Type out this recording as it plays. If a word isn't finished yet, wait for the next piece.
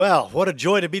Well, what a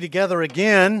joy to be together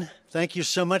again. Thank you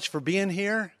so much for being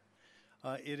here.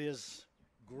 It is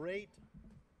great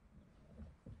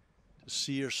to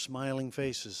see your smiling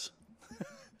faces,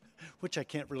 which I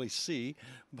can't really see,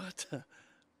 but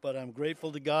I'm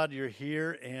grateful to God you're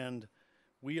here, and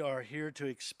we are here to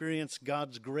experience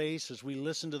God's grace as we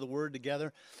listen to the Word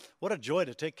together. What a joy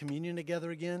to take communion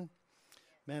together again.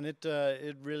 Man, it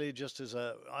really just is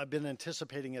I've been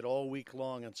anticipating it all week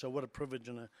long, and so what a privilege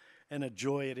and a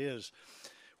joy it is.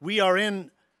 We are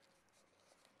in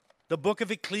the book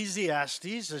of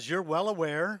Ecclesiastes, as you're well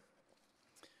aware.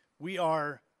 We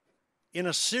are in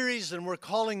a series, and we're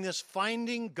calling this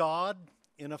Finding God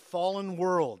in a Fallen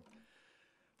World.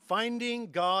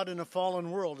 Finding God in a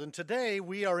Fallen World. And today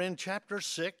we are in chapter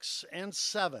 6 and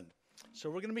 7. So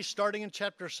we're going to be starting in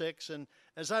chapter 6, and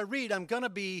as I read, I'm going to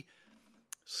be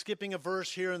skipping a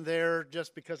verse here and there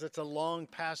just because it's a long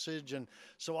passage, and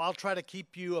so I'll try to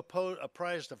keep you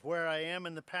apprised of where I am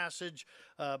in the passage,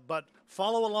 but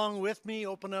follow along with me.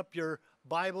 Open up your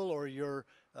Bible or your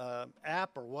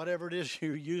app or whatever it is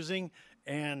you're using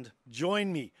and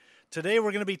join me. Today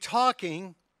we're going to be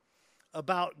talking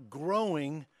about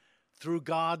growing through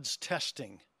God's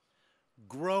testing.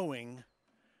 Growing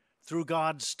through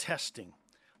God's testing.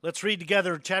 Let's read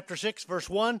together chapter 6, verse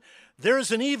 1. There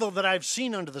is an evil that I've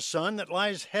seen under the sun that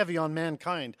lies heavy on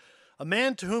mankind. A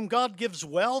man to whom God gives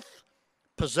wealth,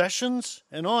 possessions,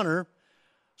 and honor,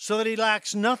 so that he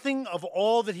lacks nothing of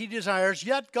all that he desires,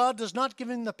 yet God does not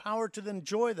give him the power to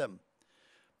enjoy them.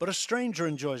 But a stranger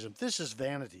enjoys them. This is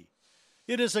vanity.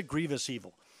 It is a grievous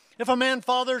evil. If a man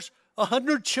fathers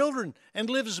 100 children and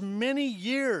lives many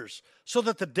years, so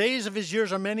that the days of his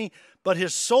years are many, but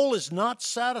his soul is not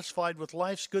satisfied with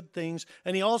life's good things,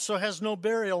 and he also has no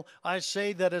burial, I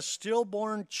say that a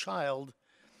stillborn child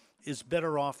is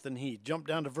better off than he. Jump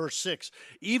down to verse 6.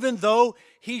 Even though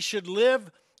he should live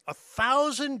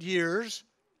 1,000 years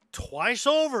twice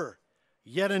over,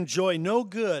 yet enjoy no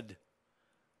good,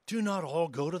 do not all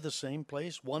go to the same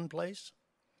place, one place?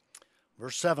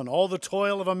 Verse 7, all the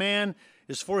toil of a man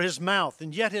is for his mouth,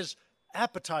 and yet his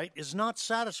appetite is not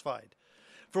satisfied.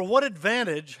 For what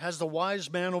advantage has the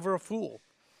wise man over a fool?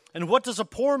 And what does a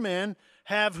poor man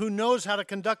have who knows how to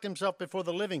conduct himself before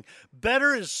the living?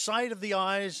 Better is sight of the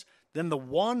eyes than the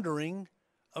wandering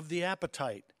of the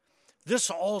appetite. This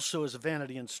also is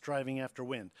vanity and striving after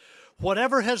wind.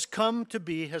 Whatever has come to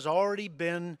be has already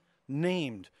been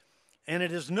named, and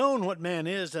it is known what man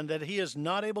is, and that he is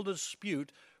not able to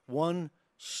dispute one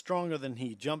stronger than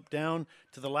he. Jump down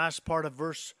to the last part of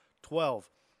verse 12,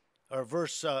 or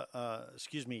verse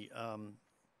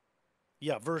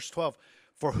 12.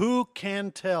 For who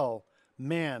can tell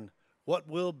man what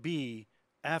will be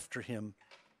after him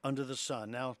under the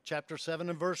sun? Now, chapter 7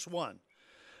 and verse 1.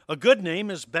 A good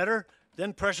name is better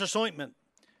than precious ointment,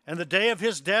 and the day of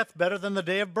his death better than the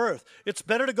day of birth. It's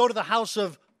better to go to the house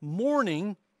of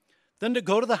mourning than to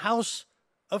go to the house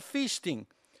of feasting.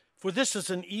 For this is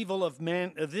an evil of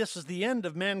man. This is the end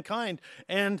of mankind,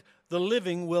 and the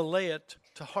living will lay it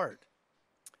to heart.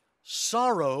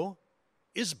 Sorrow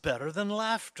is better than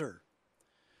laughter,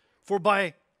 for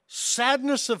by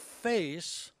sadness of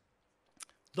face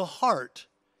the heart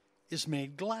is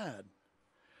made glad.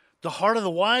 The heart of the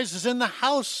wise is in the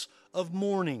house of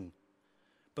mourning,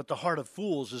 but the heart of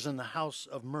fools is in the house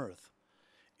of mirth.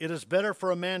 It is better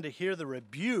for a man to hear the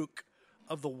rebuke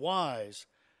of the wise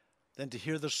than to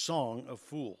hear the song of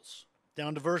fools.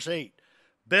 Down to verse 8.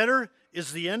 Better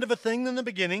is the end of a thing than the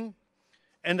beginning,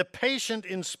 and the patient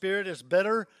in spirit is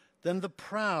better than the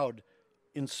proud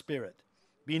in spirit.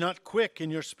 Be not quick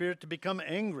in your spirit to become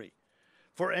angry,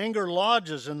 for anger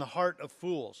lodges in the heart of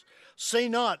fools. Say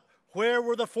not, where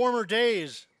were the former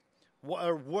days?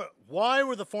 Why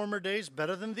were the former days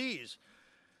better than these?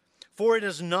 For it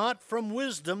is not from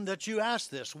wisdom that you ask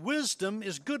this. Wisdom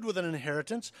is good with an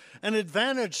inheritance, an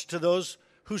advantage to those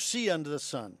who see under the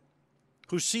sun,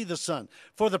 who see the sun.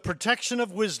 For the protection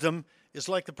of wisdom is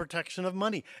like the protection of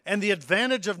money. And the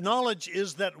advantage of knowledge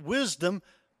is that wisdom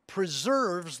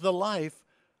preserves the life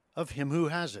of him who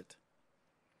has it.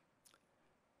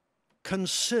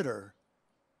 Consider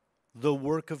the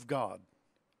work of God.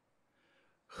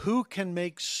 Who can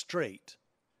make straight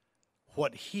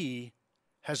what he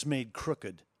has made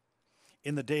crooked?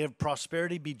 In the day of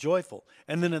prosperity, be joyful.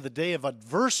 And then in the day of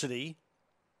adversity,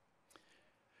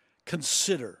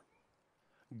 consider.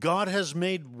 God has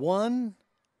made one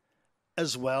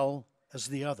as well as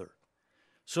the other,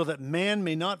 so that man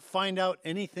may not find out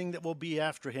anything that will be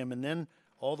after him. And then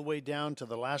all the way down to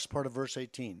the last part of verse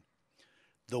 18.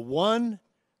 The one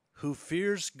who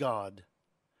fears God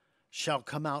shall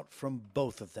come out from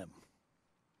both of them.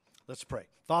 Let's pray.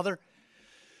 Father,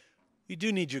 We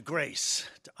do need your grace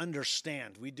to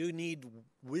understand. We do need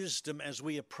wisdom as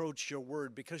we approach your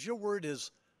word, because your word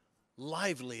is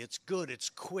lively, it's good, it's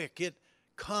quick, it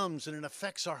comes and it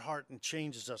affects our heart and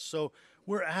changes us. So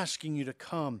we're asking you to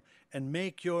come and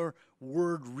make your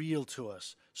word real to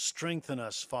us. Strengthen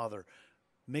us, Father.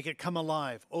 Make it come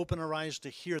alive. Open our eyes to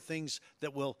hear things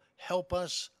that will help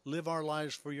us live our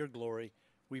lives for your glory.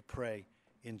 We pray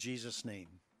in Jesus' name.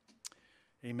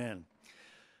 Amen.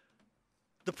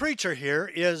 The preacher here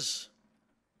is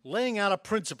laying out a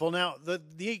principle. Now,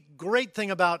 the great thing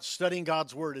about studying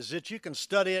God's Word is that you can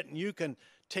study it and you can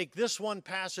take this one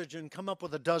passage and come up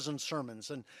with a dozen sermons.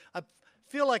 And I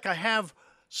feel like I have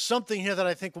something here that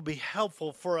I think will be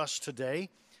helpful for us today.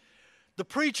 The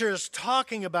preacher is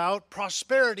talking about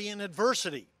prosperity and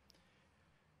adversity.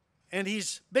 And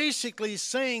he's basically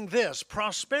saying this: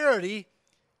 prosperity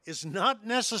is not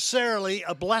necessarily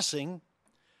a blessing.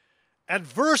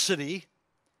 Adversity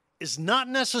is not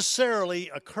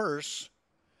necessarily a curse,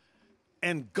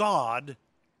 and God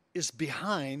is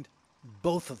behind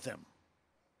both of them.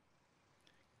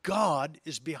 God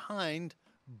is behind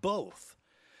both.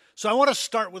 So I want to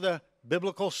start with a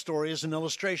biblical story as an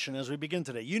illustration as we begin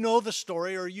today. You know the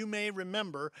story, or you may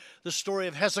remember the story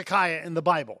of Hezekiah in the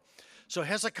Bible. So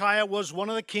Hezekiah was one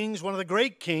of the kings, one of the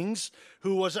great kings,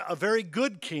 who was a very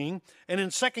good king. And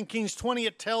in 2 Kings 20,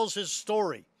 it tells his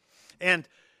story. And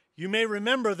you may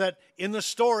remember that in the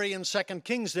story in 2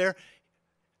 Kings there,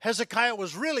 Hezekiah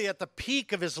was really at the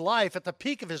peak of his life, at the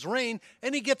peak of his reign,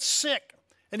 and he gets sick.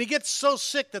 And he gets so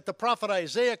sick that the prophet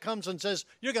Isaiah comes and says,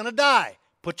 "You're going to die.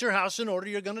 Put your house in order,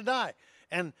 you're going to die."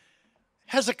 And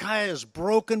Hezekiah is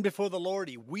broken before the Lord.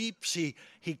 He weeps. He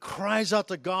cries out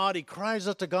to God. He cries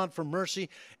out to God for mercy.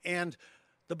 And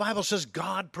the Bible says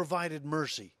God provided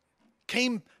mercy.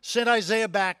 Sent Isaiah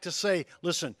back to say,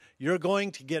 listen, you're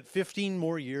going to get 15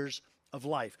 more years of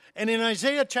life. And in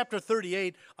Isaiah chapter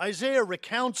 38, Isaiah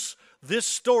recounts this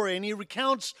story, and he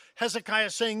recounts Hezekiah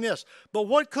saying this: "But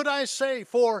what could I say?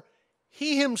 For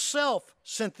he himself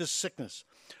sent this sickness.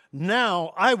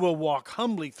 Now I will walk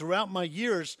humbly throughout my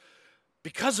years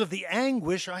because of the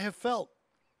anguish I have felt.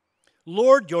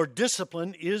 Lord, your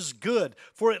discipline is good,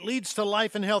 for it leads to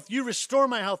life and health. You restore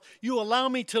my health. You allow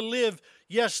me to live.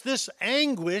 Yes, this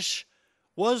anguish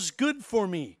was good for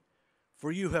me,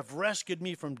 for you have rescued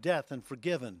me from death and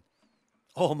forgiven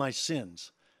all my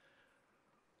sins."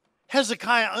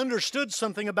 Hezekiah understood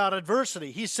something about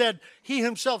adversity. He said he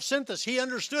himself sent this. He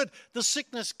understood the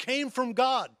sickness came from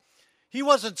God. He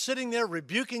wasn't sitting there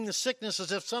rebuking the sickness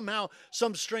as if somehow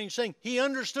some strange thing. He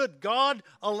understood God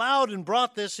allowed and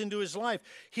brought this into his life.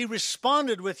 He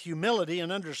responded with humility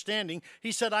and understanding.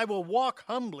 He said, "I will walk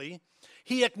humbly."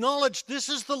 He acknowledged this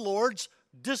is the Lord's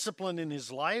discipline in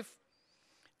his life.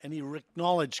 And he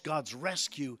acknowledged God's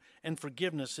rescue and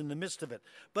forgiveness in the midst of it.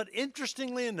 But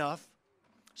interestingly enough,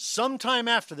 sometime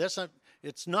after this,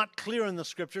 it's not clear in the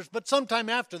scriptures, but sometime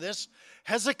after this,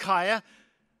 Hezekiah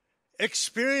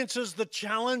experiences the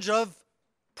challenge of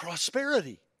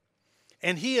prosperity.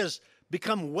 And he has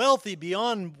become wealthy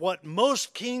beyond what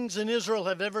most kings in Israel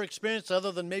have ever experienced,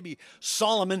 other than maybe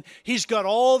Solomon. He's got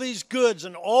all these goods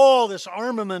and all this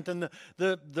armament, and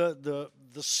the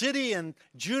city and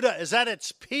Judah is at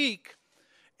its peak.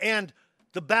 And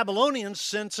the Babylonians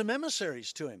send some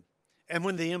emissaries to him. And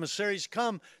when the emissaries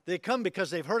come, they come because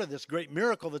they've heard of this great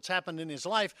miracle that's happened in his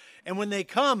life. And when they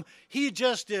come, he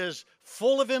just is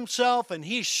full of himself, and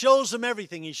he shows them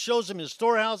everything. He shows them his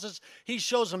storehouses. He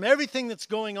shows them everything that's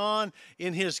going on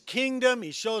in his kingdom.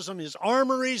 He shows them his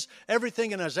armories,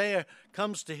 everything. And Isaiah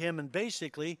comes to him and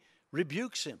basically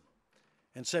rebukes him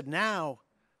and said, now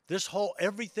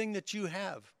everything that you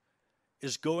have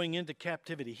is going into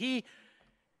captivity.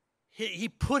 He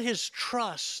put his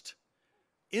trust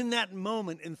in that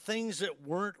moment in things that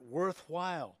weren't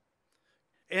worthwhile.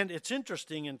 And it's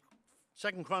interesting, in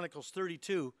 2 Chronicles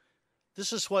 32,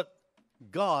 this is what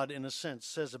God, in a sense,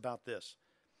 says about this.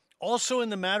 "Also in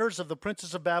the matters of the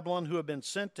princes of Babylon who have been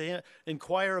sent to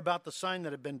inquire about the sign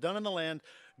that had been done in the land,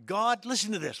 God,"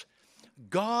 listen to this,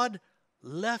 "God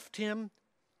left him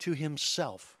to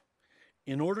himself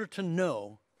in order to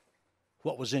know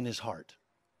what was in his heart."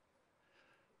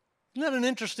 Isn't that an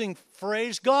interesting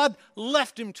phrase? God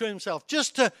left him to himself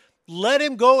just to let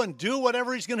him go and do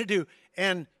whatever he's going to do.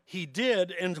 And he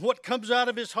did. And what comes out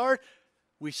of his heart,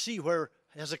 we see where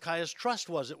Hezekiah's trust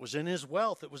was. It was in his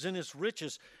wealth. It was in his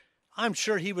riches. I'm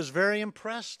sure he was very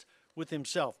impressed with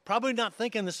himself. Probably not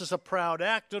thinking this is a proud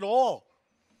act at all.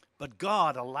 But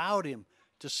God allowed him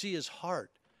to see his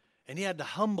heart. And he had to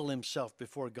humble himself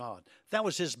before God. That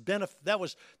was his benefit. That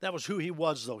was who he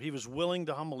was, though. He was willing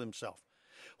to humble himself.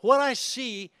 What I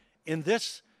see in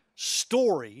this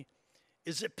story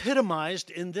is epitomized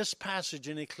in this passage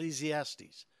in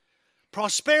Ecclesiastes.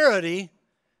 Prosperity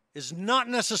is not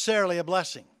necessarily a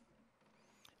blessing.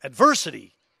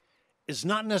 Adversity is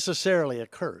not necessarily a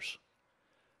curse.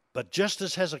 But just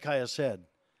as Hezekiah said,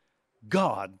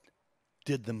 God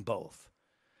did them both.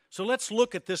 So let's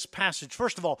look at this passage.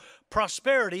 First of all,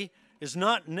 prosperity is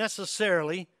not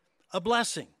necessarily a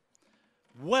blessing.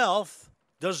 Wealth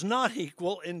does not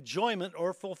equal enjoyment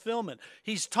or fulfillment.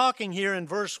 He's talking here in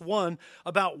verse 1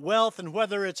 about wealth and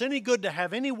whether it's any good to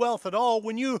have any wealth at all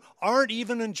when you aren't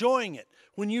even enjoying it,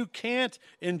 when you can't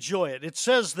enjoy it. It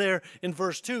says there in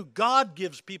verse 2, God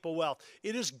gives people wealth.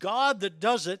 It is God that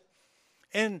does it,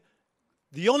 and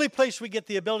the only place we get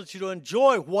the ability to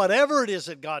enjoy whatever it is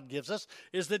that God gives us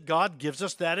is that God gives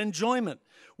us that enjoyment.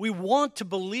 We want to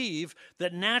believe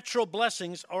that natural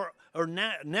blessings or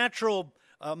natural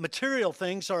material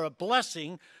things are a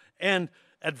blessing, and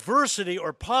adversity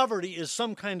or poverty is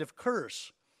some kind of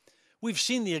curse. We've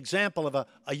seen the example of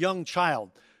a young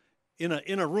child in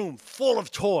a room full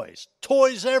of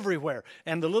toys everywhere,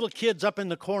 and the little kid's up in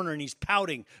the corner and he's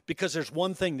pouting because there's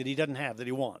one thing that he doesn't have that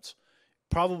he wants.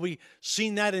 Probably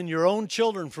seen that in your own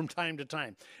children from time to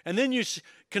time. And then you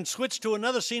can switch to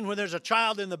another scene where there's a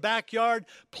child in the backyard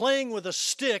playing with a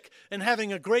stick and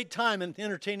having a great time and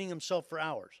entertaining himself for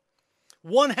hours.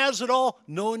 One has it all,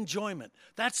 no enjoyment.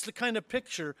 That's the kind of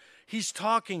picture he's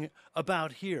talking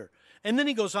about here. And then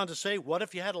he goes on to say, what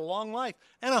if you had a long life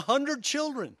and 100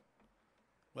 children?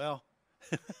 Well,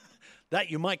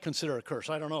 that you might consider a curse.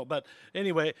 I don't know. But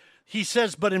anyway, he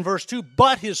says, but in verse 2,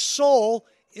 but his soul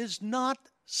is not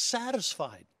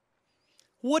satisfied.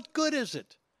 What good is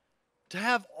it to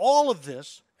have all of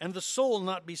this and the soul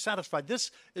not be satisfied?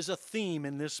 This is a theme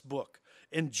in this book,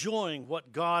 enjoying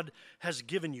what God has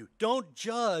given you. Don't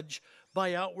judge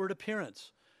by outward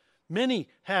appearance. Many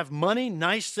have money,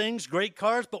 nice things, great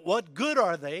cars, but what good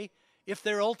are they if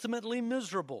they're ultimately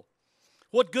miserable?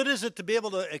 What good is it to be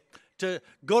able to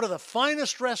go to the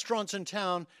finest restaurants in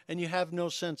town and you have no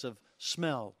sense of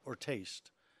smell or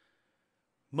taste?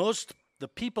 The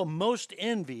people most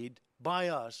envied by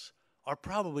us are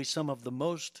probably some of the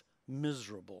most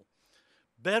miserable.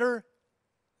 Better,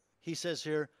 he says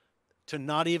here, to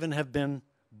not even have been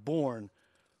born.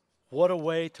 What a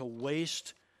way to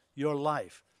waste your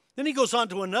life. Then he goes on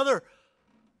to another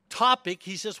topic.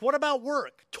 He says, what about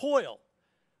work, toil?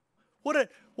 What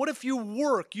if you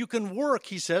work? You can work,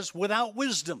 he says, without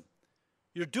wisdom.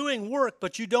 You're doing work,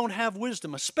 but you don't have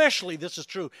wisdom. Especially, this is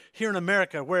true here in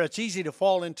America, where it's easy to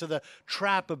fall into the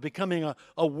trap of becoming a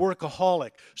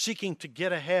workaholic, seeking to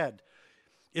get ahead.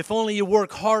 If only you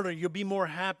work harder, you'll be more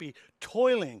happy,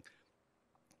 toiling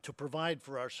to provide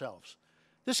for ourselves.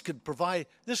 This could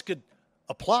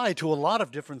apply to a lot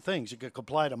of different things. It could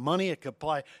apply to money. It could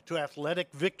apply to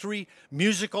athletic victory,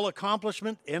 musical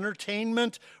accomplishment,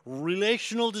 entertainment,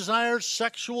 relational desires,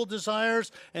 sexual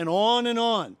desires, and on and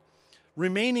on.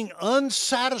 Remaining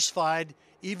unsatisfied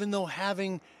even though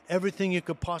having everything you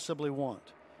could possibly want.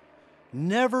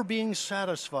 Never being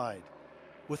satisfied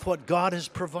with what God has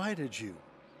provided you.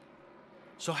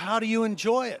 So how do you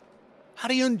enjoy it? How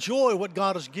do you enjoy what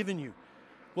God has given you?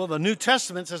 Well, the New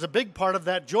Testament says a big part of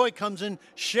that joy comes in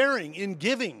sharing, in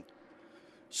giving.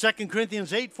 2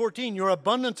 Corinthians 8:14, your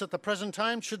abundance at the present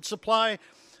time should supply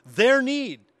their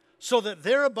need, so that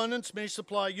their abundance may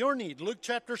supply your need. Luke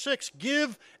chapter 6,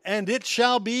 give and it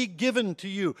shall be given to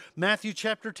you. Matthew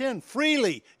chapter 10,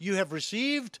 freely you have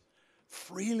received,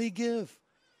 freely give.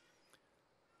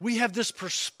 We have this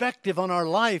perspective on our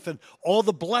life and all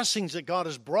the blessings that God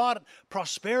has brought,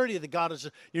 prosperity that God has.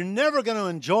 You're never going to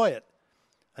enjoy it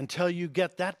until you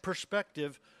get that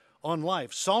perspective on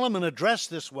life. Solomon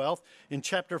addressed this wealth in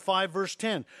chapter 5, verse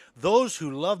 10. Those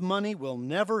who love money will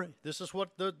never, this is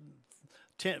what the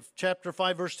chapter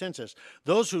 5, verse 10 says,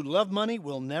 those who love money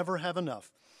will never have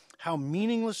enough. How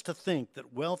meaningless to think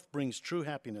that wealth brings true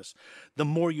happiness. The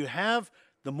more you have,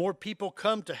 the more people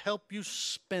come to help you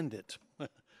spend it.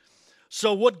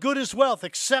 So what good is wealth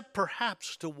except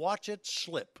perhaps to watch it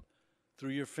slip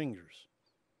through your fingers?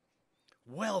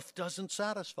 Wealth doesn't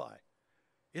satisfy.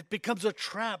 It becomes a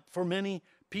trap for many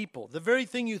people. The very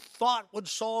thing you thought would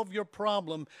solve your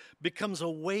problem becomes a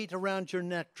weight around your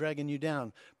neck, dragging you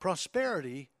down.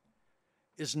 Prosperity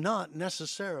is not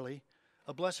necessarily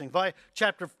a blessing.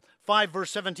 Chapter 5, verse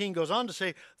 17 goes on to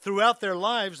say, throughout their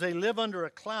lives they live under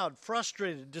a cloud,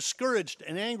 frustrated, discouraged,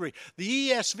 and angry. The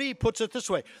ESV puts it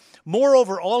this way,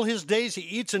 moreover, all his days he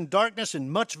eats in darkness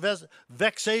and much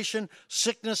vexation,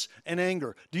 sickness, and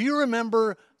anger. Do you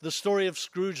remember the story of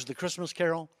Scrooge, the Christmas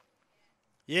Carol?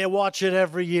 Yeah, watch it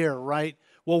every year, right?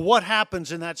 Well, what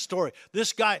happens in that story?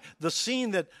 This guy, the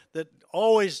scene that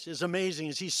always is amazing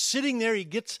is he's sitting there,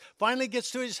 finally gets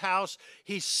to his house,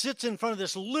 he sits in front of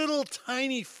this little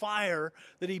tiny fire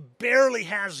that he barely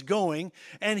has going,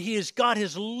 and he has got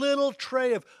his little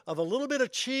tray of a little bit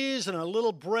of cheese and a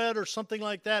little bread or something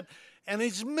like that, and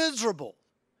he's miserable.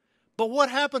 But what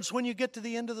happens when you get to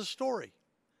the end of the story?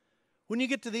 When you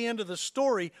get to the end of the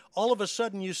story, all of a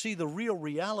sudden you see the real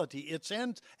reality. It's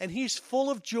ends, and he's full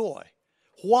of joy.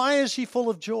 Why is he full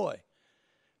of joy?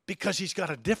 Because he's got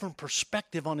a different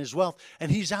perspective on his wealth,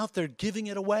 and he's out there giving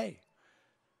it away.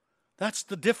 That's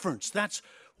the difference. That's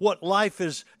what life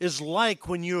is like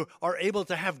when you are able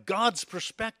to have God's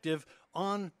perspective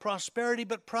on prosperity,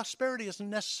 but prosperity isn't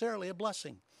necessarily a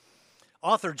blessing.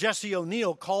 Author Jesse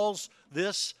O'Neill calls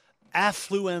this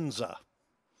affluenza,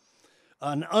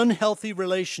 an unhealthy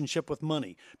relationship with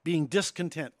money, being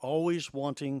discontent, always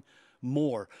wanting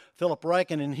more. Philip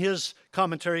Ryken, in his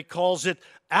commentary, calls it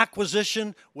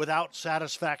acquisition without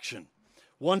satisfaction.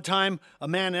 One time, a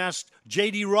man asked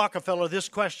J.D. Rockefeller this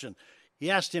question.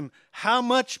 He asked him, how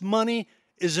much money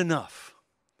is enough?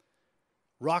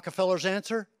 Rockefeller's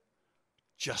answer,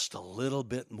 just a little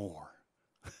bit more.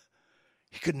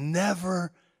 He could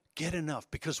never get enough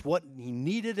because what he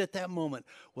needed at that moment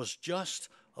was just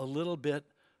a little bit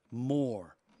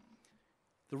more.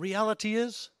 The reality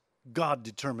is, God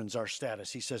determines our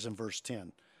status, he says in verse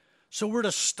 10. So we're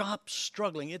to stop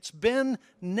struggling. It's been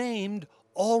named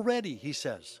already, he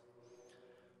says.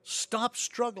 Stop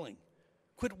struggling.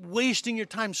 Quit wasting your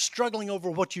time struggling over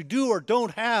what you do or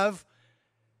don't have,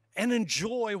 and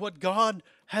enjoy what God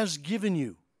has given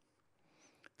you.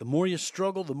 The more you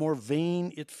struggle, the more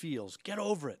vain it feels. Get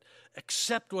over it.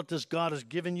 Accept what this God has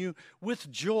given you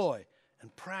with joy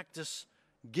and practice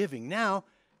giving. Now,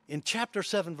 in chapter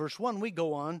 7, verse 1, we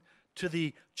go on to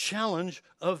the challenge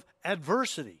of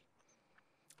adversity.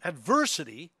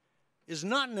 Adversity is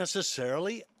not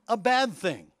necessarily a bad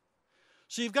thing.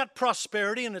 So you've got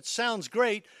prosperity, and it sounds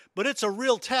great, but it's a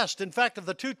real test. In fact, of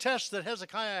the two tests that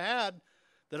Hezekiah had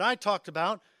that I talked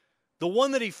about, the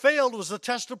one that he failed was the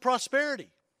test of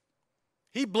prosperity.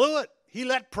 He blew it. He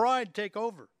let pride take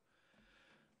over.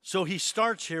 So he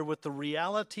starts here with the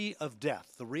reality of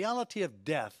death. The reality of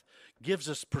death gives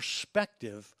us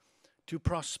perspective to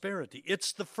prosperity.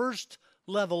 It's the first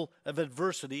level of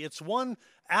adversity. It's one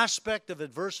aspect of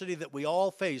adversity that we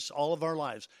all face all of our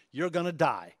lives. You're going to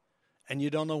die, and you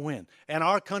don't know when. And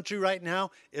our country right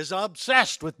now is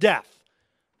obsessed with death.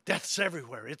 Death's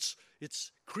everywhere. It's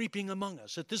creeping among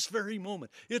us at this very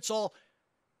moment. It's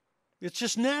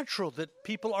just natural that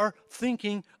people are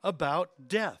thinking about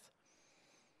death.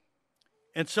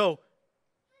 And so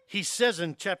he says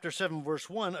in chapter 7, verse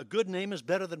 1, a good name is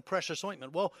better than precious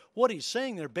ointment. Well, what he's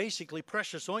saying there, basically,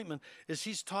 precious ointment, is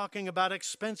he's talking about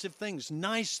expensive things,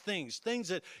 nice things, things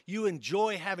that you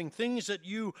enjoy having, things that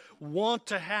you want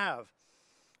to have.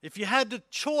 If you had the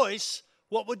choice,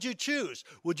 what would you choose?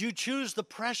 Would you choose the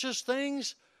precious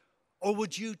things, or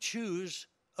would you choose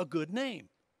a good name?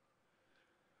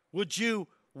 Would you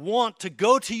want to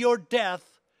go to your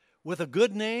death with a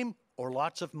good name or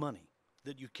lots of money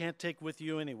that you can't take with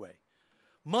you anyway?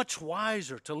 Much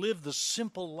wiser to live the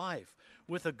simple life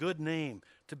with a good name,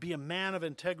 to be a man of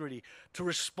integrity, to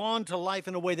respond to life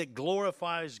in a way that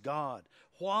glorifies God.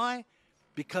 Why?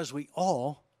 Because we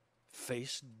all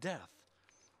face death,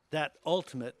 that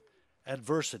ultimate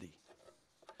adversity.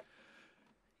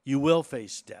 You will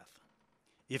face death.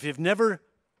 If you've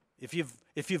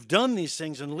done these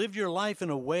things and lived your life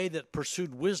in a way that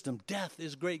pursued wisdom, death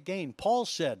is great gain. Paul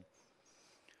said,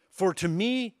 for to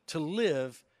me to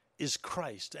live is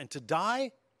Christ, and to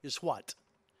die is what?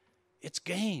 It's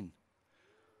gain.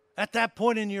 At that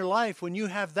point in your life, when you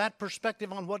have that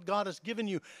perspective on what God has given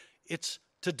you, it's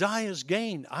to die is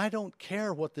gain. I don't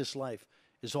care what this life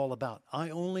is all about. I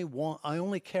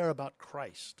only care about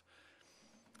Christ.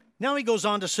 Now he goes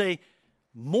on to say,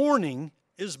 mourning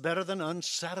is better than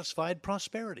unsatisfied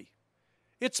prosperity.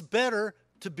 It's better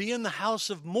to be in the house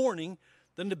of mourning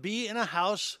than to be in a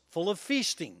house full of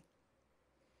feasting.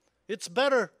 It's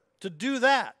better to do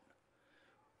that.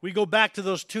 We go back to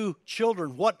those two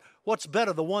children. What's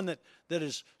better? The one that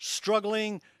is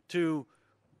struggling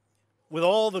with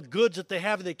all the goods that they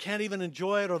have, they can't even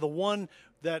enjoy it, or the one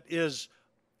that is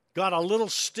got a little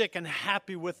stick and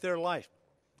happy with their life?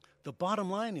 The bottom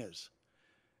line is,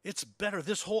 it's better.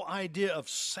 This whole idea of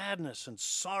sadness and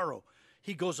sorrow,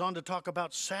 he goes on to talk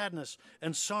about sadness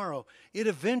and sorrow. It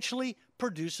eventually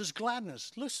produces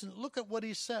gladness. Listen, look at what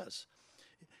he says.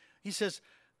 He says,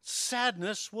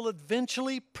 sadness will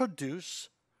eventually produce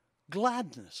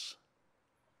gladness.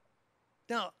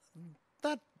 Now,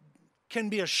 that can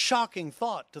be a shocking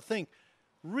thought to think,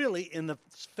 really, in the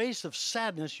face of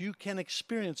sadness, you can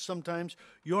experience sometimes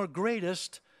your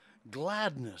greatest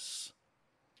gladness.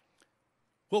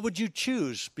 What would you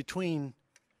choose between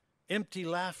empty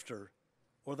laughter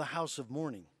or the house of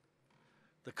mourning,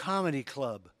 the comedy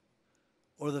club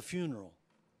or the funeral?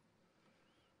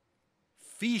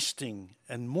 Feasting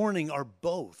and mourning are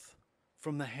both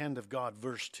from the hand of God,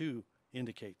 verse 2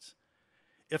 indicates.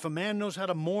 If a man knows how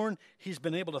to mourn, he's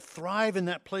been able to thrive in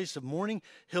that place of mourning.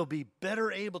 He'll be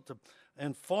better able to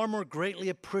and far more greatly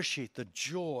appreciate the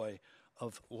joy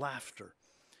of laughter.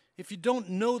 If you don't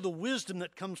know the wisdom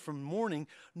that comes from mourning,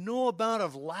 no amount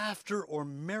of laughter or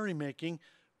merrymaking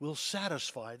will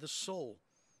satisfy the soul.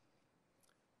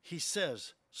 He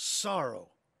says, sorrow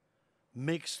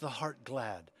makes the heart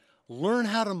glad. Learn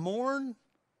how to mourn,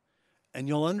 and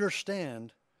you'll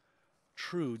understand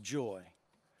true joy.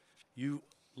 You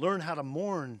learn how to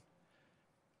mourn.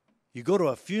 You go to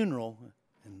a funeral,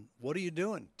 and what are you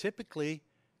doing? Typically,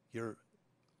 you're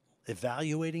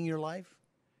evaluating your life.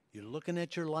 You're looking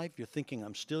at your life. You're thinking,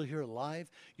 I'm still here alive.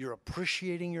 You're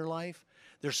appreciating your life.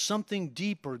 There's something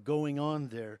deeper going on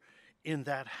there in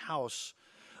that house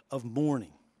of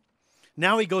mourning.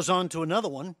 Now he goes on to another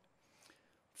one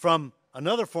from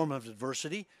another form of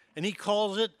adversity, and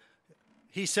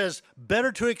he says,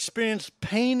 better to experience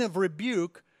pain of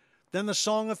rebuke than the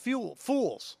song of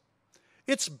fools.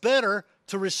 It's better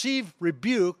to receive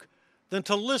rebuke than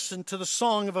to listen to the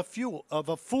song of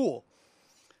a fool.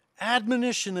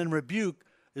 Admonition and rebuke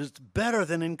is better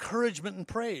than encouragement and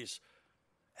praise.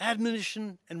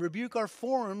 Admonition and rebuke are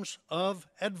forms of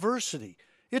adversity.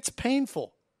 It's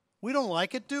painful. We don't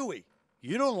like it, do we?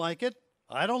 You don't like it.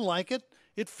 I don't like it.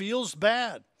 It feels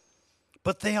bad.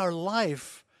 But they are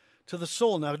life to the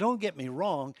soul. Now, don't get me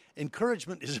wrong.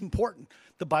 Encouragement is important.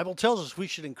 The Bible tells us we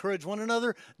should encourage one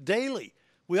another daily.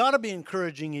 We ought to be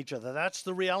encouraging each other. That's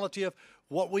the reality of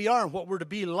what we are and what we're to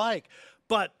be like.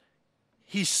 But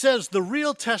he says the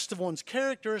real test of one's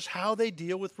character is how they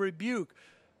deal with rebuke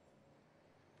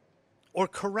or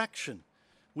correction.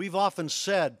 We've often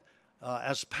said,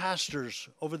 as pastors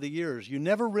over the years, you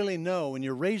never really know, when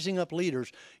you're raising up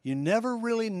leaders, you never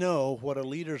really know what a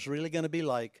leader's really going to be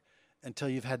like until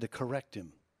you've had to correct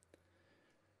him.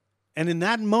 And in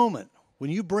that moment,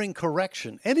 when you bring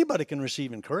correction, anybody can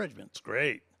receive encouragement. It's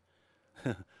great.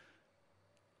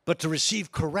 But to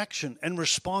receive correction and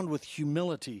respond with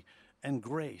humility and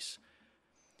grace.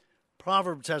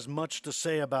 Proverbs has much to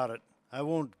say about it. I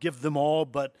won't give them all,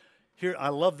 but here, I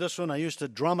love this one. I used to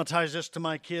dramatize this to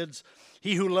my kids.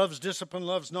 He who loves discipline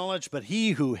loves knowledge, but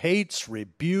he who hates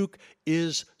rebuke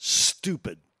is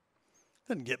stupid.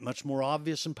 Doesn't get much more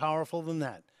obvious and powerful than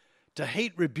that. To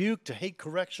hate rebuke, to hate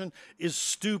correction is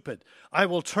stupid. I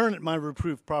will turn at my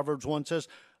reproof, Proverbs 1 says.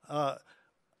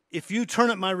 If you turn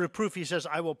at my reproof, he says,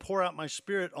 I will pour out my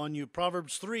spirit on you.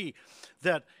 Proverbs 3,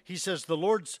 that he says,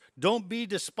 don't be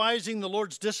despising the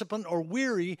Lord's discipline or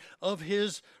weary of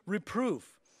his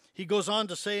reproof. He goes on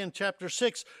to say in chapter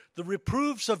 6, the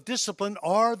reproofs of discipline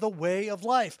are the way of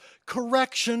life.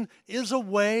 Correction is a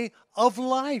way of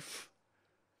life.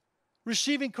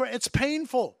 Receiving correction, it's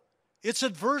painful. It's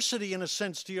adversity in a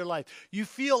sense to your life. You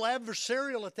feel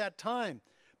adversarial at that time,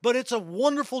 but it's a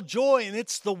wonderful joy, and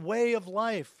it's the way of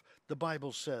life, the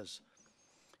Bible says.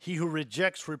 He who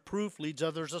rejects reproof leads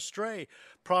others astray.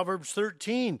 Proverbs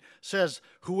 13 says,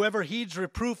 whoever heeds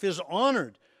reproof is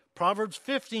honored. Proverbs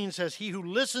 15 says, he who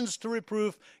listens to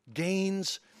reproof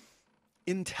gains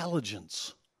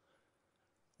intelligence.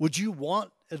 Would you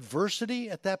want adversity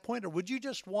at that point, or would you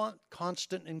just want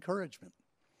constant encouragement?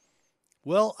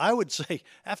 Well, I would say,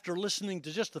 after listening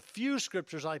to just the few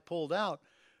scriptures I pulled out,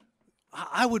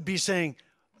 I would be saying,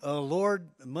 Lord,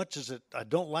 much as I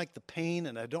don't like the pain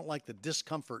and I don't like the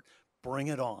discomfort, bring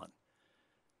it on.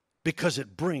 Because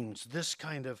it brings this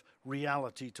kind of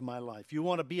reality to my life. You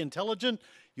want to be intelligent?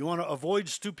 You want to avoid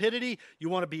stupidity? You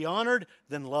want to be honored?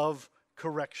 Then love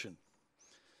correction.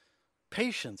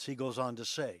 Patience, he goes on to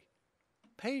say.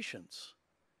 Patience.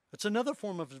 It's another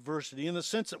form of adversity in the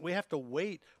sense that we have to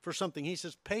wait for something. He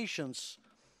says patience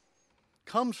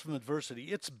comes from adversity.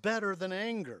 It's better than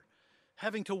anger.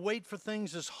 Having to wait for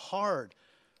things is hard.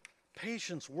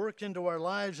 Patience worked into our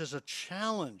lives is a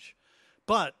challenge.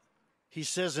 But he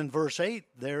says in verse 8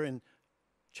 there in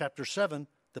chapter 7,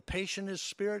 the patient in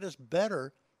spirit is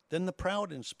better than the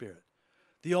proud in spirit.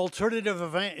 The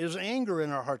alternative is anger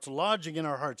in our hearts, lodging in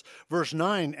our hearts. Verse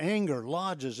 9, anger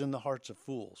lodges in the hearts of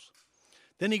fools.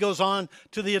 Then he goes on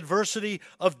to the adversity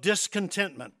of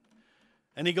discontentment.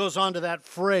 And he goes on to that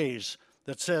phrase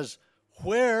that says,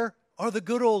 where are the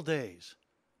good old days?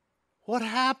 What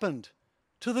happened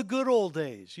to the good old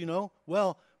days, you know.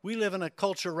 Well, we live in a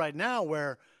culture right now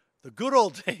where the good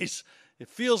old days, it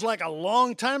feels like a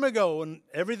long time ago and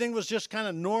everything was just kind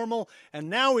of normal. And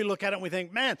now we look at it and we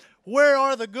think, man, where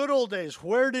are the good old days?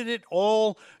 Where did it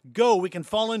all go? We can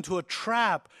fall into a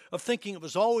trap of thinking it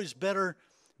was always better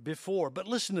before. But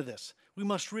listen to this. We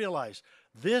must realize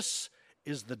this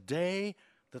is the day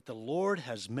that the Lord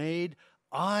has made.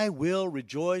 I will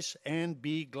rejoice and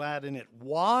be glad in it.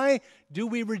 Why do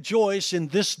we rejoice in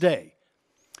this day?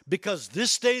 Because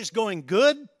this day is going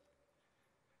good?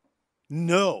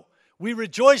 No. We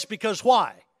rejoice because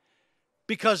why?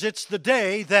 Because it's the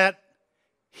day that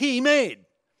He made.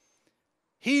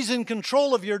 He's in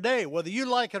control of your day, whether you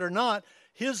like it or not.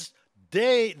 His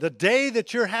day, the day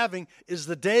that you're having, is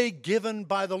the day given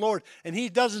by the Lord. And He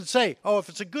doesn't say, oh, if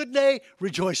it's a good day,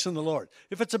 rejoice in the Lord.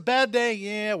 If it's a bad day,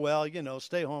 yeah, well, you know,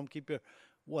 stay home, keep your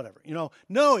whatever. You know,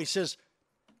 no, He says,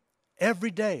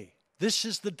 every day, this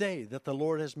is the day that the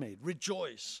Lord has made.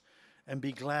 Rejoice and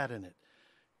be glad in it.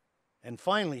 And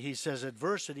finally, He says,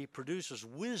 adversity produces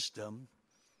wisdom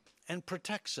and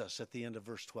protects us at the end of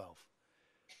verse 12.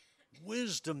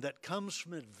 Wisdom that comes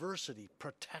from adversity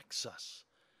protects us.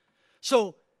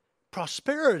 So,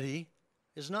 prosperity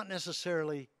is not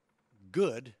necessarily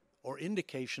good or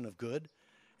indication of good,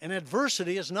 and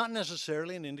adversity is not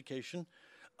necessarily an indication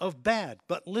of bad.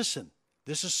 But listen,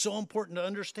 this is so important to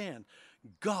understand.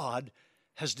 God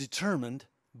has determined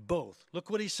both.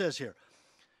 Look what He says here.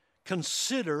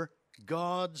 Consider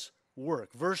God's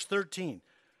work. Verse 13.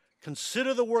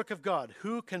 Consider the work of God.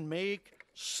 Who can make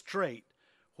straight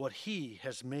what He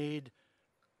has made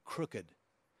crooked?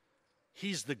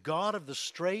 He's the God of the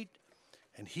straight,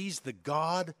 and He's the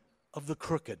God of the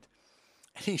crooked.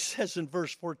 And He says in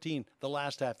verse 14, the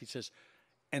last half, He says,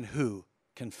 and who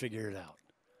can figure it out?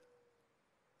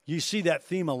 You see that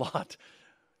theme a lot.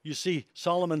 You see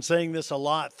Solomon saying this a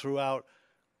lot throughout.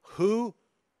 Who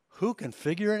can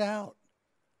figure it out?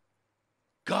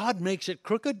 God makes it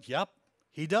crooked? Yep,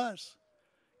 He does.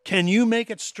 Can you make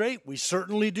it straight? We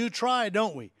certainly do try,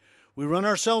 don't we? We run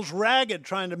ourselves ragged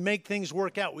trying to make things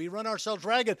work out. We run ourselves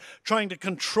ragged trying to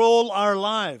control our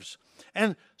lives.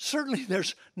 And certainly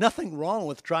there's nothing wrong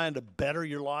with trying to better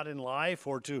your lot in life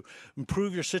or to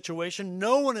improve your situation.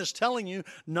 No one is telling you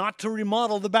not to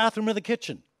remodel the bathroom or the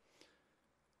kitchen.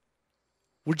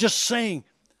 We're just saying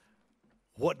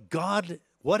what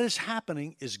is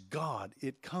happening is God.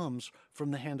 It comes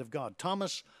from the hand of God.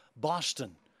 Thomas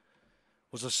Boston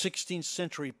was a 16th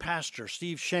century pastor.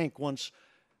 Steve Shank once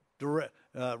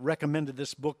recommended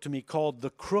this book to me called The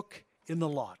Crook in the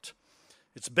Lot.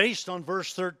 It's based on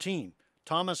verse 13.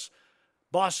 Thomas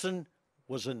Boston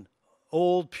was an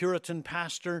old Puritan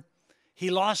pastor.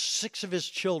 He lost 6 of his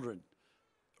children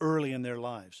early in their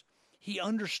lives. He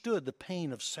understood the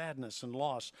pain of sadness and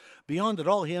loss. Beyond it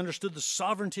all, he understood the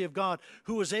sovereignty of God,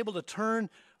 who was able to turn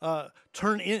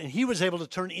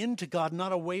into God,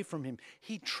 not away from Him.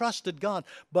 He trusted God,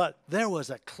 but there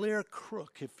was a clear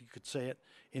crook, if you could say it,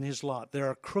 in his lot. There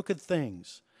are crooked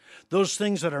things, those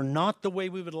things that are not the way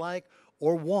we would like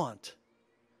or want,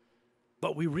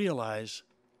 but we realize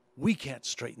we can't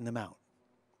straighten them out.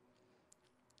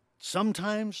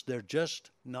 Sometimes they're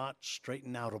just not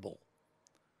straighten outable.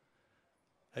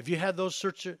 Have you had those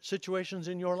situations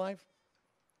in your life?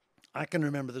 I can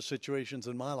remember the situations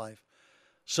in my life.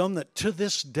 Some that to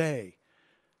this day,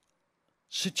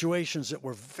 situations that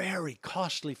were very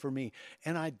costly for me.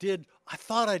 And I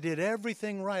thought I did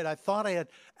everything right. I thought I had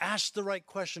asked the right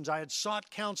questions. I had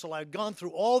sought counsel. I had gone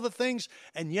through all the things,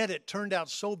 and yet it turned out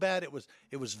so bad. It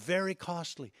was very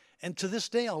costly. And to this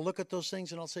day, I'll look at those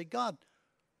things and I'll say, God,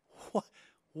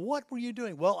 what were you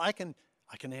doing? Well, I can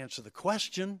answer the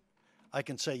question. I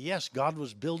can say, yes, God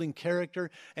was building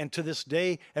character, and to this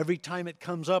day, every time it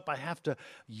comes up, I have to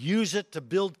use it to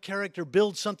build character,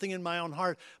 build something in my own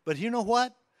heart. But you know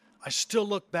what? I still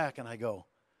look back and I go,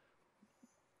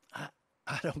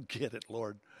 I don't get it,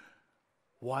 Lord,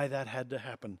 why that had to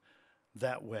happen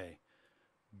that way.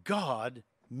 God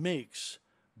makes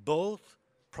both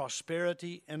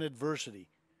prosperity and adversity.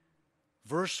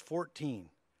 Verse 14,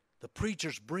 the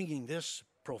preacher's bringing this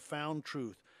profound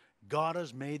truth. God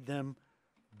has made them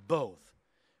both.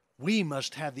 We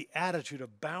must have the attitude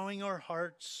of bowing our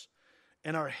hearts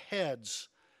and our heads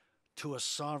to a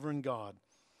sovereign God.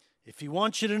 If He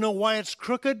wants you to know why it's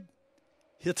crooked,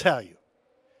 He'll tell you.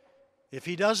 If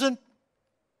He doesn't,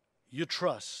 you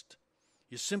trust.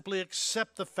 You simply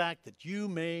accept the fact that you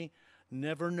may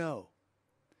never know.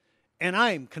 And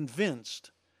I'm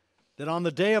convinced that on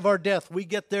the day of our death, we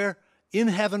get there in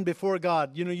heaven before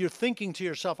God. You know, you're thinking to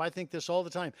yourself, I think this all the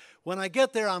time, when I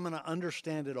get there, I'm going to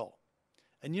understand it all.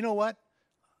 And you know what?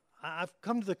 I've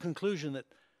come to the conclusion that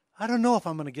I don't know if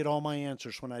I'm going to get all my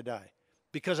answers when I die,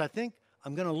 because I think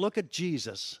I'm going to look at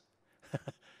Jesus.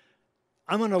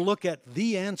 I'm going to look at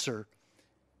the answer,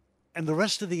 and the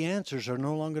rest of the answers are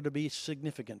no longer to be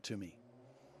significant to me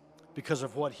because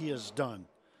of what he has done.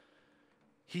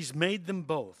 He's made them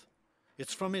both.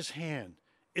 It's from his hand.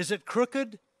 Is it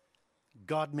crooked?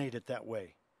 God made it that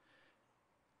way.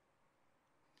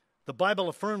 The Bible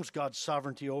affirms God's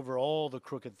sovereignty over all the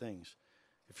crooked things.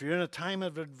 If you're in a time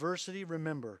of adversity,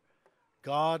 remember,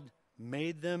 God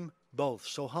made them both.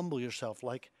 So humble yourself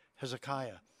like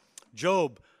Hezekiah.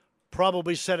 Job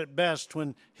probably said it best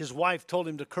when his wife told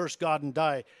him to curse God and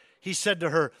die. He said to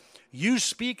her, "You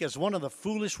speak as one of the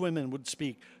foolish women would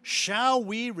speak. Shall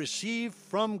we receive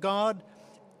from God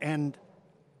and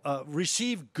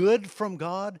receive good from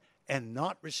God and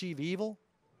not receive evil?"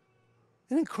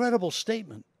 An incredible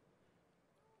statement.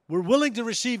 We're willing to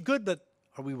receive good, but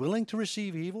are we willing to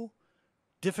receive evil?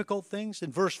 Difficult things?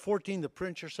 In verse 14, the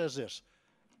preacher says this: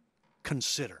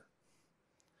 consider.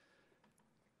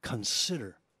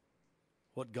 Consider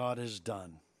what God has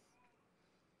done.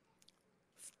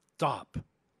 Stop.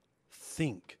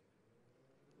 Think.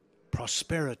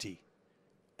 Prosperity.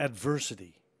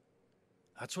 Adversity.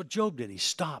 That's what Job did. He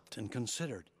stopped and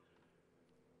considered.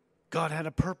 God had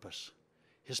a purpose.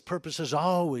 His purpose is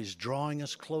always drawing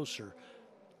us closer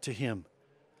to him.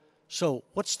 So,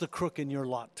 what's the crook in your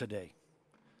lot today?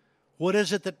 What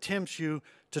is it that tempts you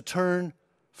to turn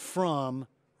from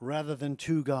rather than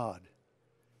to God?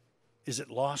 Is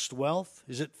it lost wealth?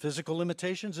 Is it physical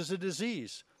limitations? Is it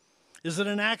disease? Is it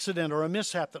an accident or a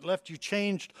mishap that left you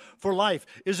changed for life?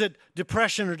 Is it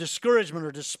depression or discouragement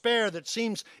or despair that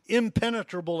seems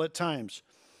impenetrable at times?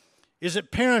 Is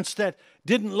it parents that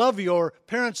didn't love you or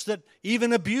parents that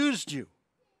even abused you?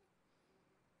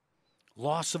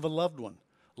 Loss of a loved one.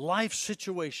 Life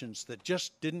situations that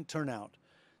just didn't turn out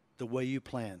the way you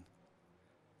planned.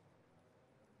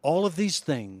 All of these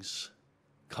things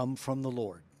come from the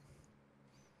Lord.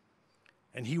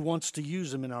 And he wants to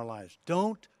use them in our lives.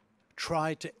 Don't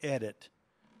try to edit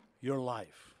your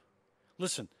life.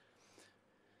 Listen,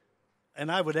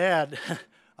 and I would add,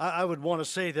 I would want to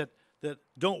say that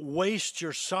don't waste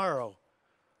your sorrow.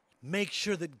 Make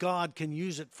sure that God can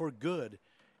use it for good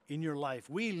in your life.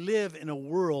 We live in a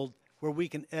world where we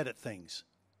can edit things.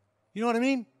 You know what I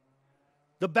mean?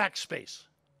 The backspace.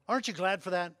 Aren't you glad for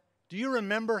that? Do you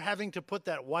remember having to put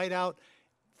that white out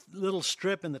little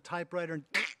strip in the typewriter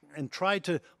and try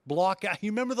to block out?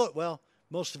 You remember that? Well,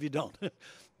 most of you don't.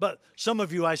 But some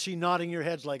of you I see nodding your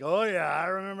heads like, oh yeah, I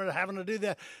remember having to do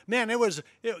that. Man, it was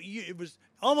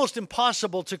almost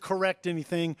impossible to correct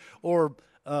anything or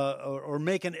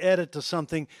make an edit to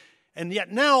something. And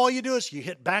yet now all you do is you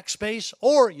hit backspace,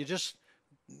 or you just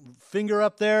finger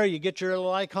up there, you get your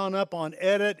little icon up on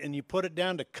edit, and you put it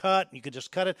down to cut, and you could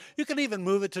just cut it. You can even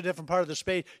move it to a different part of the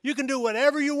space. You can do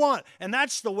whatever you want. And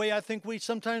that's the way I think we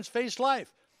sometimes face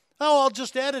life. Oh, I'll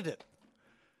just edit it.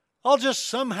 I'll just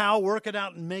somehow work it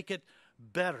out and make it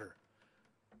better.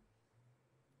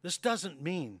 This doesn't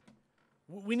mean,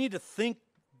 we need to think,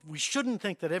 we shouldn't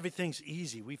think that everything's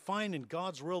easy. We find in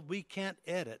God's world we can't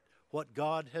edit what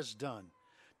God has done.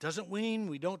 Doesn't mean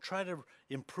we don't try to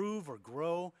improve or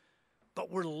grow,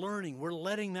 but we're learning. We're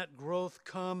letting that growth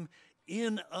come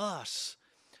in us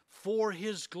for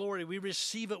his glory. We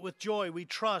receive it with joy. We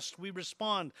trust. We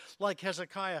respond like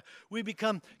Hezekiah. We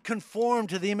become conformed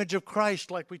to the image of Christ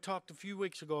like we talked a few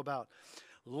weeks ago about.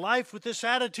 Life with this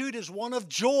attitude is one of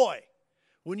joy.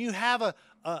 When you have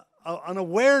an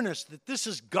awareness that this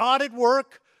is God at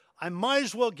work, I might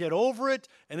as well get over it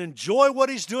and enjoy what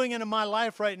he's doing in my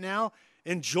life right now.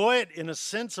 Enjoy it in a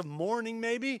sense of mourning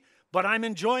maybe, but I'm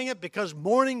enjoying it because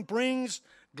mourning brings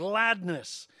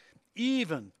gladness,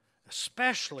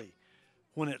 especially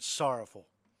when it's sorrowful.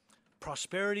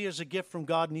 Prosperity is a gift from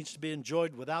God, needs to be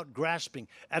enjoyed without grasping.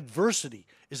 Adversity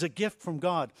is a gift from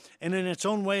God, and in its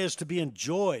own way is to be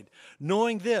enjoyed.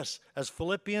 Knowing this, as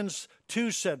Philippians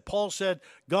 2 said, Paul said,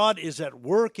 God is at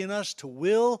work in us to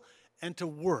will and to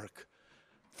work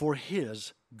for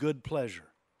his good pleasure.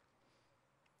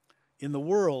 In the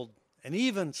world, and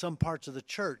even some parts of the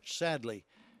church, sadly,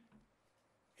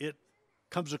 it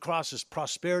comes across as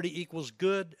prosperity equals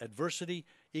good, adversity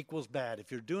equals bad. If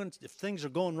things are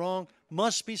going wrong,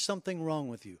 must be something wrong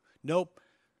with you. Nope.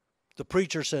 The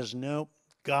preacher says, nope,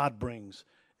 God brings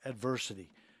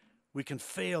adversity. We can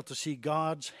fail to see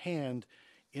God's hand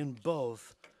in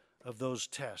both of those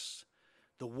tests.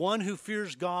 The one who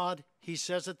fears God, he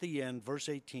says at the end, verse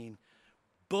 18,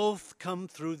 both come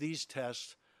through these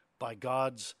tests by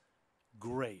God's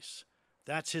grace.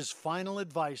 That's his final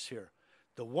advice here.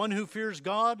 The one who fears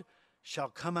God shall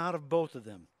come out of both of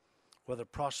them. Whether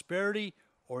prosperity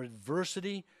or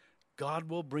adversity, God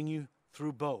will bring you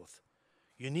through both.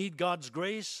 You need God's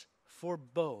grace for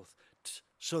both,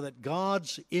 so that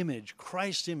God's image,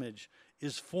 Christ's image,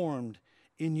 is formed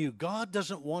in you. God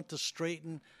doesn't want to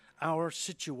straighten our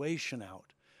situation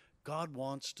out. God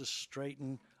wants to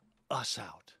straighten us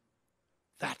out.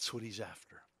 That's what He's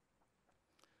after.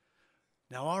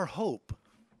 Now our hope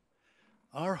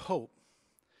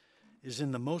is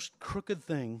in the most crooked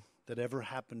thing that ever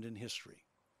happened in history.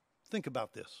 Think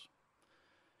about this.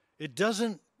 It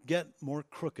doesn't get more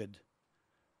crooked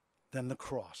than the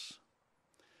cross.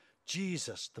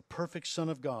 Jesus, the perfect Son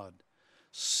of God,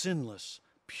 sinless,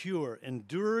 pure,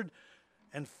 endured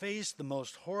and faced the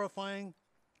most horrifying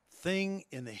thing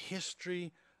in the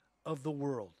history of the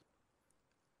world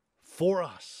for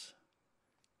us,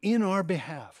 in our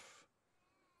behalf,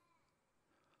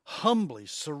 humbly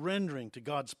surrendering to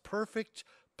God's perfect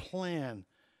plan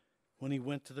when He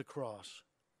went to the cross.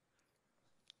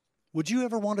 Would you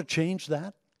ever want to change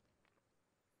that?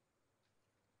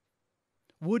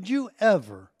 Would you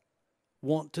ever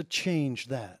want to change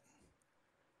that?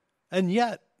 And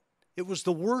yet, it was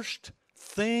the worst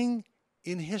thing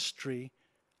in history,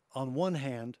 on one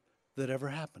hand, that ever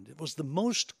happened. It was the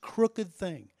most crooked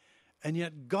thing. And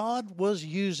yet God was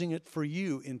using it for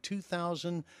you in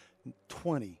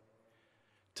 2020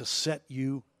 to set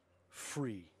you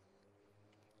free.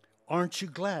 Aren't you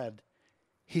glad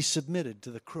He submitted to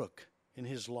the crook in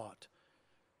His lot?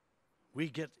 We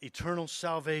get eternal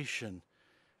salvation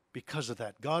because of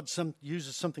that. God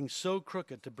uses something so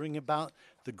crooked to bring about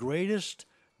the greatest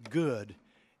good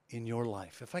in your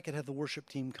life. If I could have the worship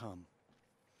team come.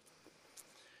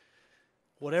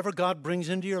 Whatever God brings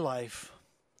into your life,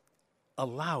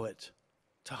 allow it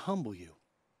to humble you.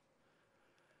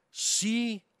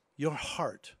 See your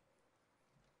heart.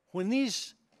 When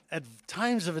these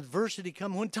times of adversity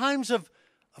come, when times of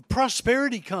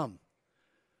prosperity come,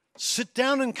 sit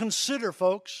down and consider,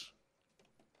 folks.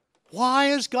 Why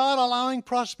is God allowing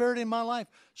prosperity in my life?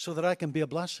 So that I can be a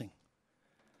blessing.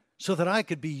 So that I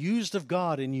could be used of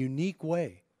God in a unique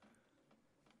way.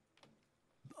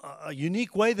 A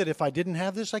unique way that if I didn't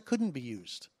have this, I couldn't be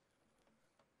used.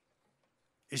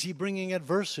 Is He bringing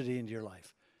adversity into your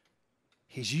life?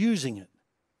 He's using it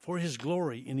for His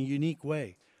glory in a unique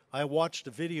way. I watched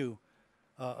a video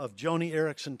of Johnny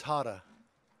Erickson Tata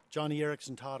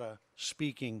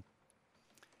speaking.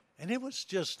 And it was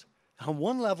just, on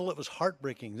one level, it was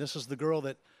heartbreaking. This is the girl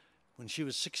that, when she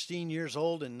was 16 years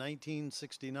old in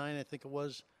 1969, I think it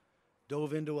was,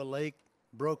 dove into a lake,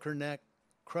 broke her neck,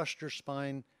 crushed her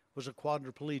spine, was a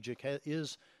quadriplegic,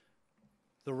 is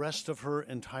the rest of her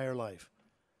entire life.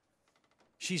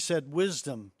 She said,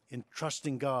 wisdom in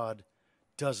trusting God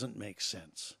doesn't make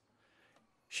sense.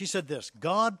 She said this,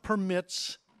 God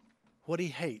permits what He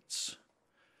hates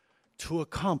to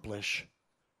accomplish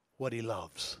what He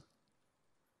loves.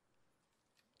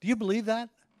 Do you believe that?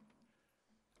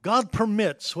 God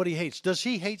permits what He hates. Does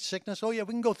He hate sickness? Oh yeah,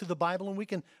 we can go through the Bible and we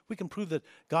can prove that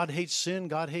God hates sin,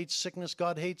 God hates sickness,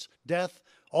 God hates death,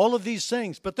 all of these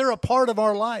things, but they're a part of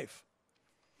our life.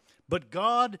 But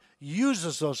God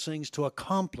uses those things to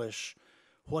accomplish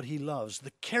what He loves.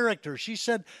 The character, she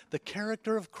said, the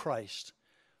character of Christ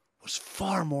was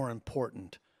far more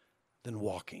important than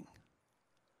walking.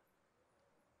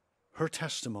 Her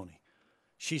testimony,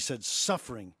 she said,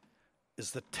 suffering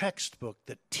is the textbook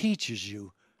that teaches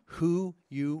you who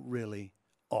you really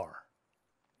are.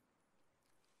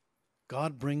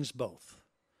 God brings both.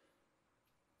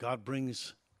 God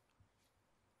brings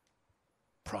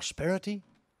prosperity.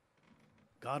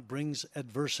 God brings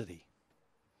adversity.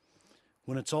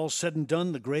 When it's all said and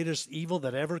done, the greatest evil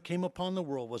that ever came upon the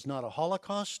world was not a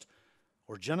Holocaust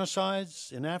or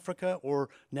genocides in Africa or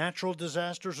natural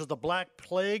disasters or the Black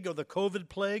Plague or the COVID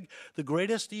plague. The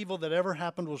greatest evil that ever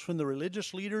happened was when the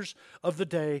religious leaders of the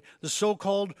day, the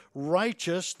so-called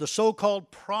righteous, the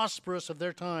so-called prosperous of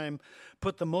their time,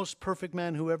 put the most perfect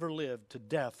man who ever lived to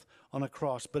death on a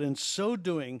cross. But in so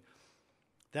doing,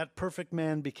 that perfect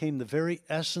man became the very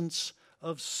essence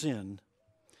of sin,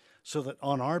 so that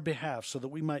on our behalf, so that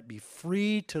we might be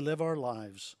free to live our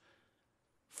lives,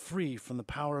 free from the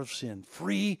power of sin,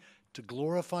 free to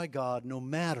glorify God no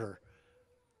matter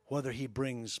whether He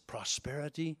brings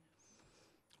prosperity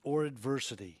or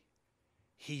adversity.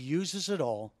 He uses it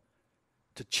all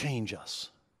to change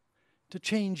us, to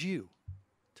change you,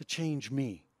 to change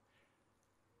me.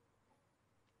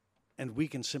 And we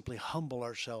can simply humble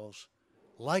ourselves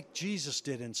like Jesus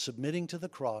did in submitting to the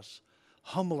cross.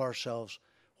 Humble ourselves.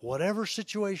 Whatever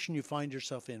situation you find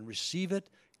yourself in, receive it.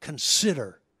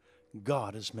 Consider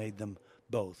God has made them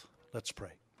both. Let's pray.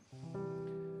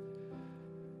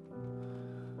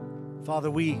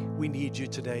 Father, we need you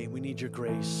today. We need your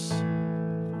grace.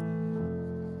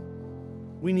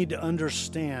 We need to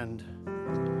understand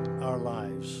our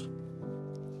lives.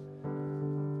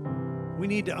 We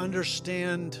need to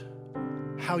understand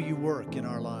how you work in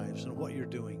our lives and what you're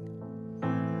doing.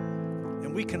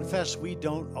 And we confess we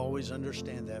don't always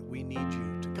understand that. We need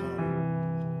you to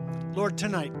come. Lord,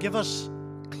 tonight, give us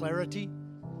clarity.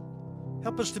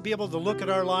 Help us to be able to look at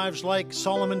our lives like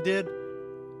Solomon did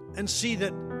and see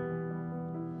that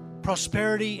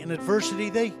prosperity and adversity,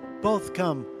 they both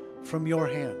come from your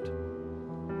hand.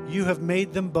 You have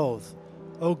made them both.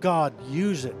 Oh God,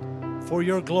 use it for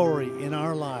your glory in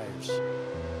our lives.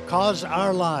 Cause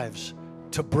our lives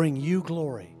to bring you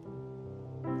glory.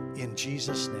 In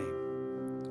Jesus' name.